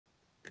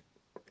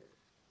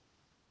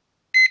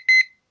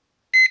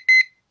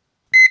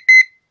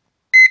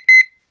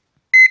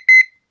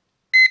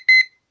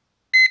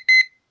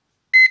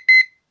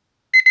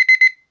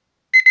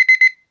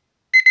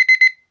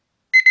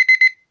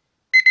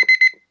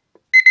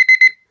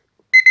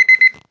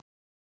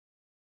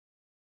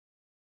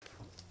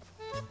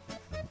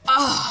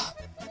Ah,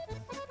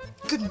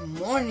 good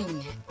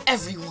morning,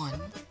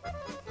 everyone.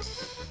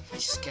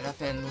 Just get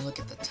up and look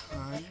at the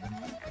time.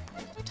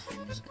 What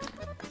time is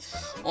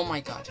it? Oh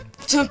my god.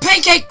 It's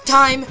pancake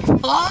time!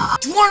 Ah!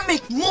 Do you want to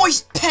make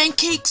moist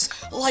pancakes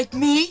like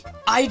me?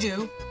 I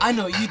do. I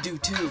know you do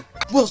too.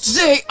 Well,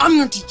 today I'm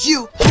going to teach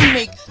you how to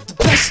make the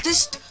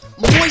bestest,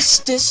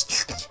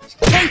 moistest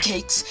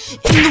pancakes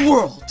in the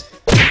world.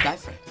 Bye,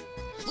 friend.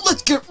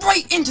 Let's get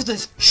right into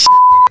this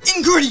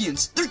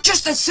ingredients. They're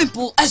just as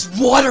simple as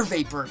water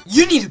vapor.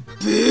 You need a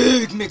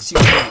big mixing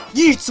bowl.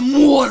 You need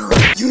some water.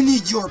 You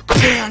need your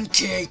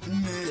pancake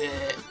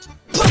mix.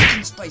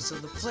 Pumpkin spice so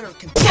the flavor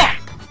can pop.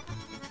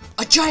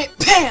 A giant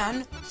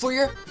pan for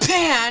your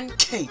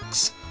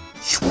pancakes.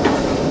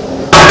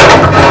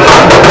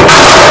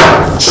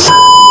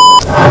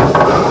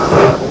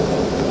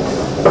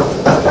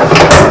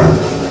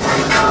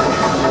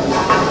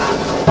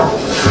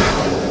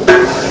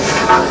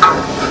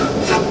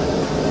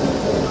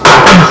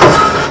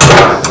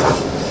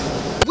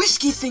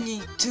 Whiskey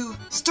thingy to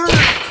stir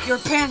up your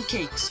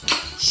pancakes.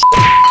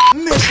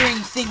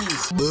 Measuring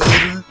thingies.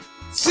 Butter.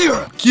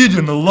 Syrup.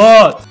 Kidding a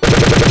lot.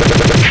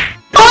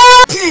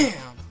 Bam!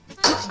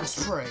 Cooking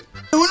spray.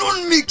 Now, in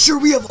order to make sure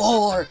we have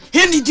all our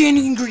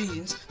handy-dandy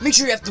ingredients, make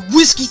sure you have the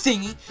whiskey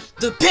thingy,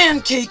 the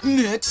pancake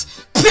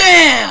mix,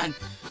 pan,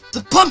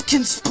 the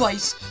pumpkin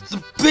spice,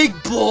 the big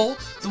bowl,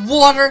 the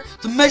water,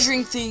 the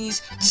measuring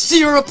thingies, the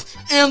syrup,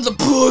 and the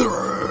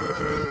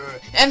butter,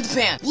 and the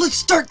pan. Let's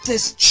start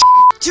this.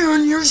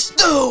 Turn your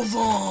stove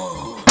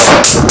on.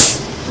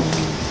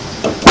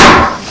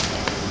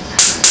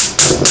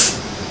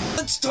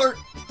 Let's start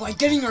by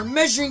getting our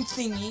measuring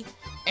thingy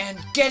and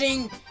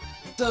getting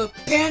the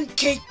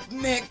pancake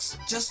mix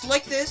just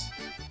like this.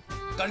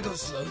 Gotta go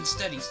slow and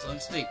steady, slow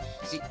and steady.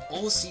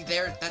 See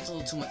there? That's a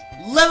little too much.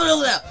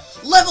 Level it out!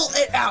 Level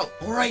it out!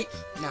 Alright?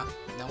 Now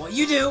what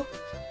you do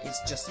is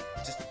just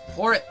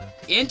pour it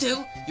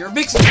into your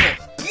mixing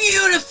bowl.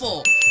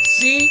 Beautiful!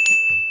 See?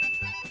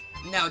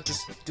 Now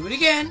just do it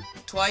again.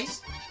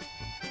 Twice.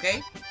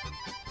 Okay?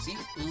 See?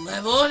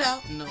 Level it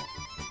out. No.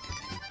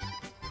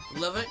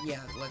 Level it?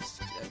 Yeah, let's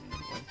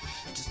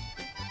just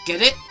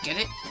get it?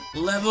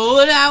 Level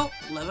it out.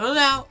 Level it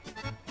out.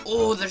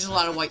 Oh, there's a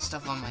lot of white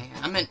stuff on my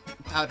hand. I meant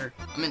powder.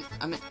 I meant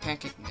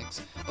pancake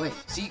mix. Okay,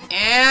 see?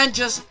 And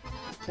just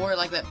pour it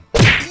like that.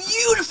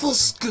 Beautiful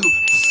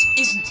scoops,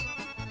 isn't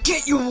it?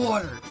 Get your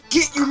water.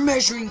 Get your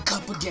measuring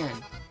cup again.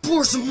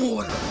 Pour some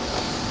water.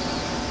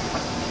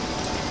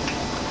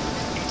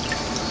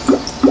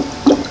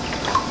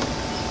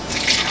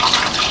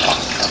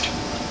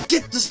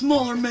 Get the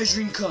smaller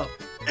measuring cup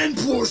and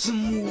pour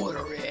some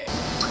water in.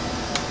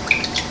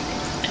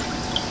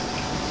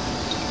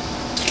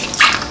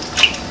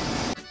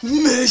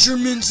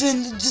 Measurements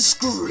in the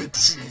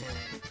description.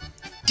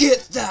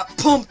 Get that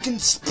pumpkin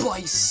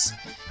spice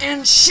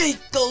and shake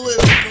a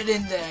little bit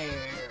in there.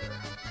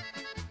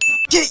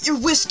 Get your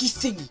whiskey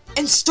thingy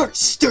and start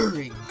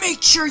stirring.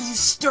 Make sure you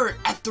stir it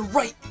at the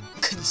right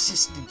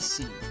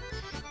consistency.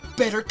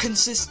 Better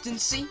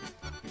consistency,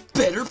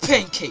 better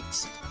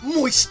pancakes.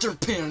 Moister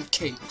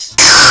pancakes.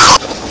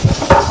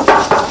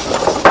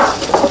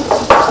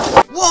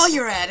 While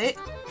you're at it,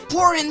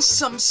 pour in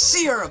some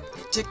syrup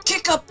to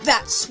kick up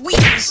that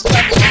sweetness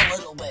level a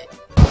little bit.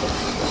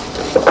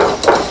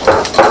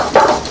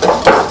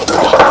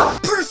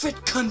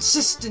 Perfect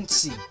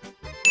consistency.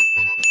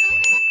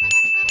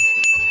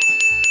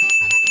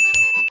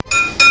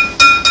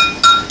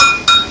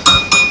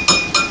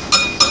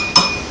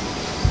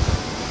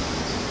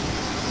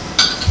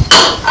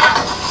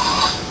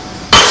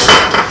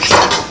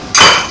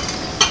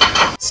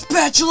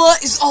 Spatula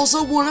is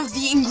also one of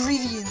the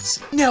ingredients.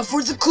 Now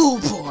for the cool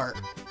part.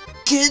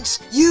 Kids,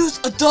 use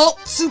adult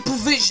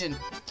supervision.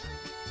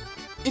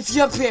 If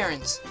you have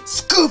parents,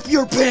 scoop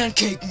your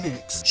pancake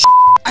mix.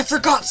 I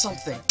forgot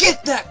something.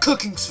 Get that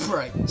cooking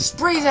spray.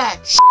 Spray that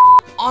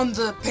on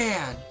the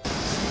pan.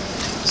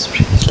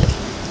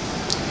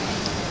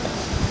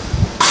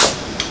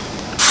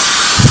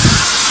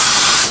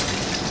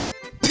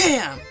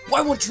 Pam,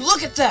 why won't you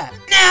look at that?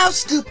 Now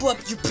scoop up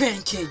your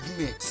pancake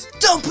mix.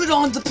 Dump it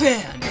on the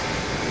pan.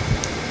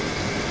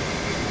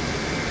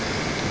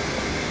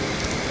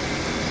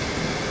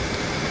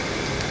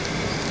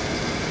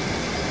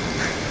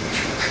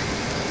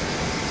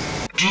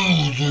 Do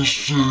the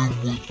same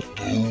with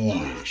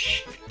the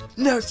rest.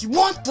 Now, if you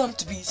want them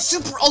to be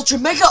super, ultra,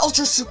 mega,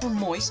 ultra, super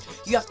moist,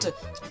 you have to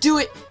do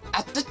it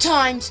at the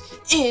times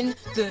in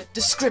the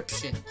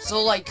description.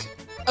 So, like,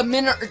 a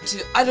minute or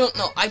two. I don't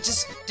know. I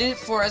just did it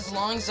for as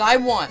long as I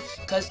want.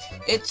 Because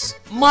it's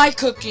my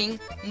cooking,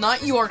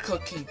 not your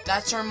cooking.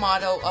 That's our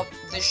motto of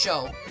the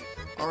show.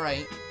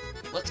 Alright.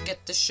 Let's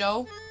get the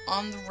show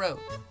on the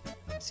road.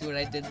 See what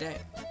I did there?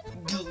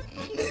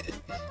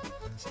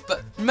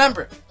 But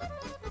remember,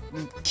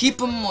 keep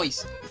them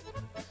moist.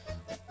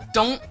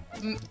 Don't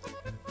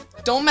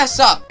mess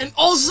up. And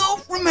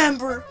also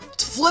remember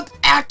to flip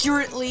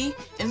accurately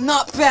and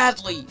not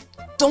badly.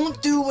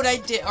 don't do what I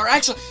did, or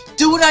actually,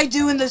 do what I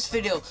do in this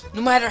video,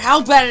 no matter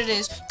how bad it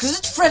is, because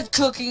it's Fred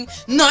cooking,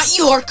 not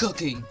your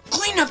cooking.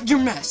 Clean up your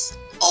mess.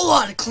 A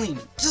lot of cleaning.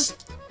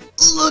 Just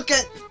look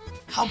at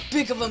how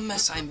big of a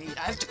mess I made.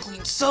 I have to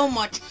clean so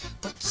much,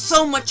 put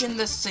so much in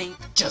the sink,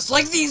 just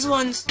like these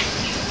ones.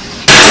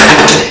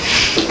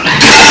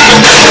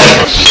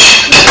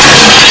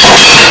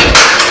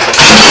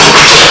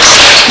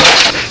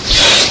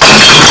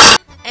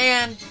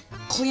 And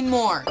clean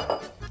more.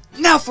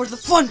 Now for the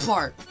fun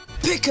part.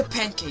 Pick a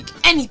pancake,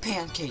 any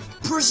pancake.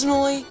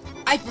 Personally,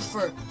 I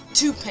prefer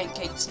 2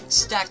 pancakes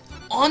stacked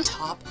on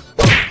top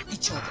of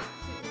each other.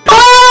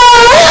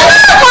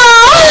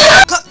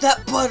 Cut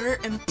that butter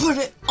and put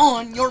it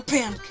on your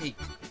pancake.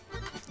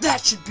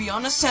 That should be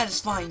on a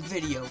satisfying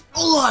video.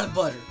 A lot of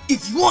butter.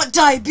 If you want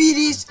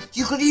diabetes,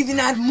 you could even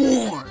add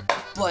more.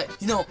 But,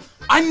 you know,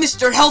 I'm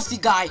Mr. Healthy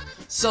Guy,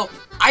 so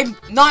I'm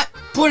not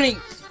putting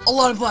a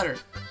lot of butter.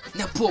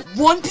 Now put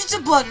 1 piece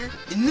of butter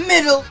in the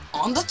middle,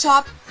 on the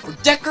top, for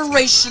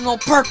decorational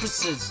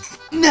purposes.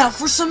 Now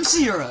for some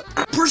syrup.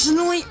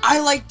 Personally, I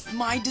like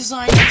my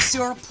design of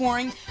syrup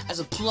pouring as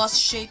a plus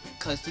shape,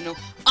 because, you know,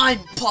 I'm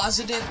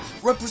positive,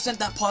 represent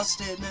that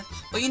positiveness.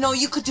 But, you know,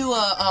 you could do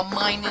a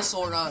minus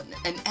or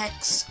an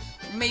X,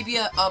 maybe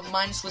a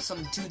minus with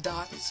some 2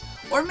 dots,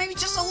 or maybe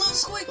just a little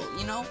squiggle,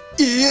 you know?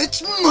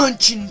 It's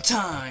munching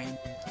time!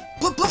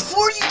 But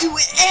before you do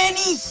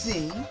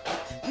anything,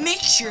 make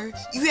sure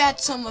you add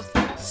some of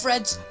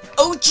Fred's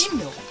OG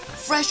milk,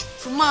 fresh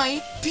from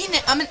my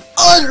peanut.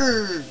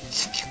 Utter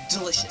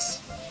delicious.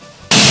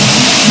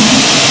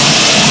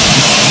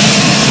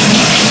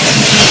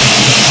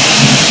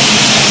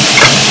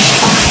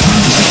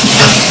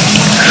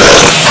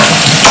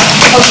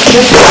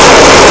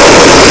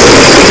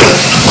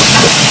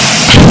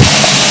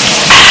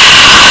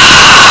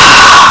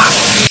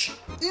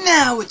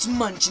 Now it's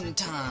munching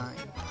time.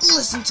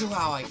 Listen to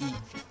how I eat.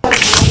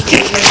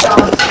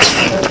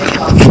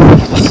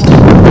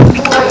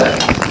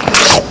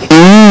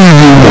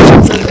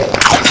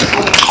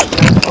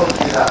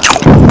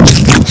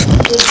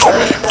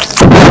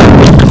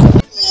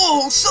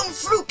 Whoa, some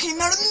fruit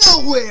came out of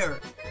nowhere!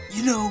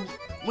 You know,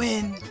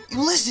 when you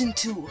listen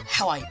to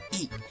how I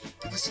eat,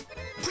 it was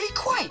pretty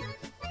quiet.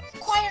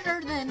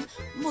 Quieter than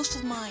most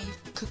of my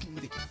cooking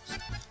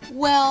videos.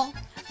 Well,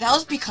 that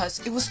was because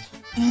it was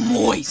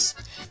moist.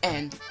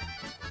 And,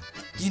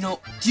 do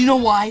you know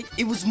why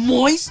it was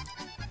moist?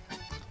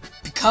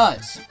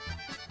 Because,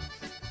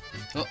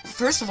 well,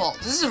 first of all,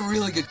 this is a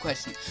really good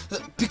question.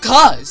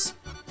 Because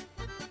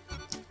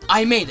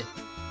I made it,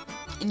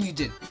 and you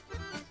didn't.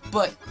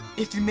 But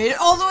if you made it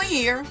all the way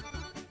here,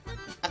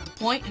 at the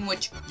point in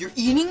which you're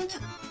eating the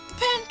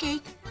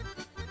pancake,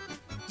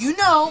 you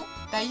know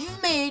that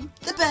you've made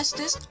the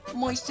bestest,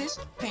 moistest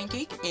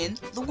pancake in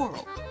the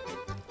world.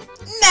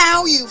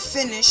 Now you've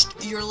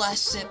finished your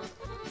last sip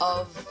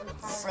of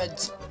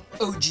Fred's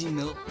OG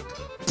milk.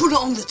 Put it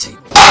on the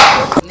table.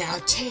 Now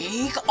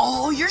take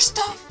all your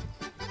stuff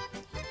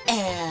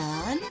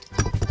and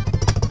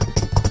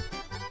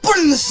put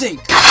it in the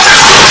sink.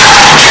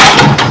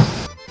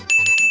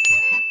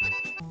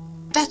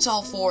 That's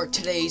all for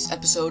today's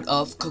episode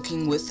of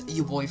Cooking with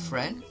Your Boy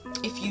Fred.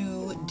 If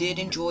you did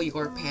enjoy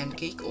your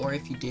pancake, or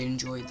if you did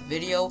enjoy the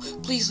video,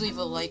 please leave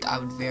a like. I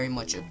would very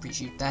much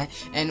appreciate that.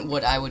 And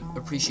what I would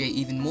appreciate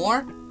even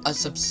more, a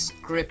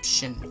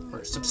subscription,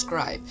 or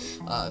subscribe.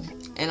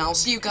 And I'll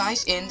see you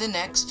guys in the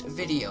next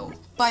video.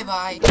 Bye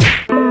bye.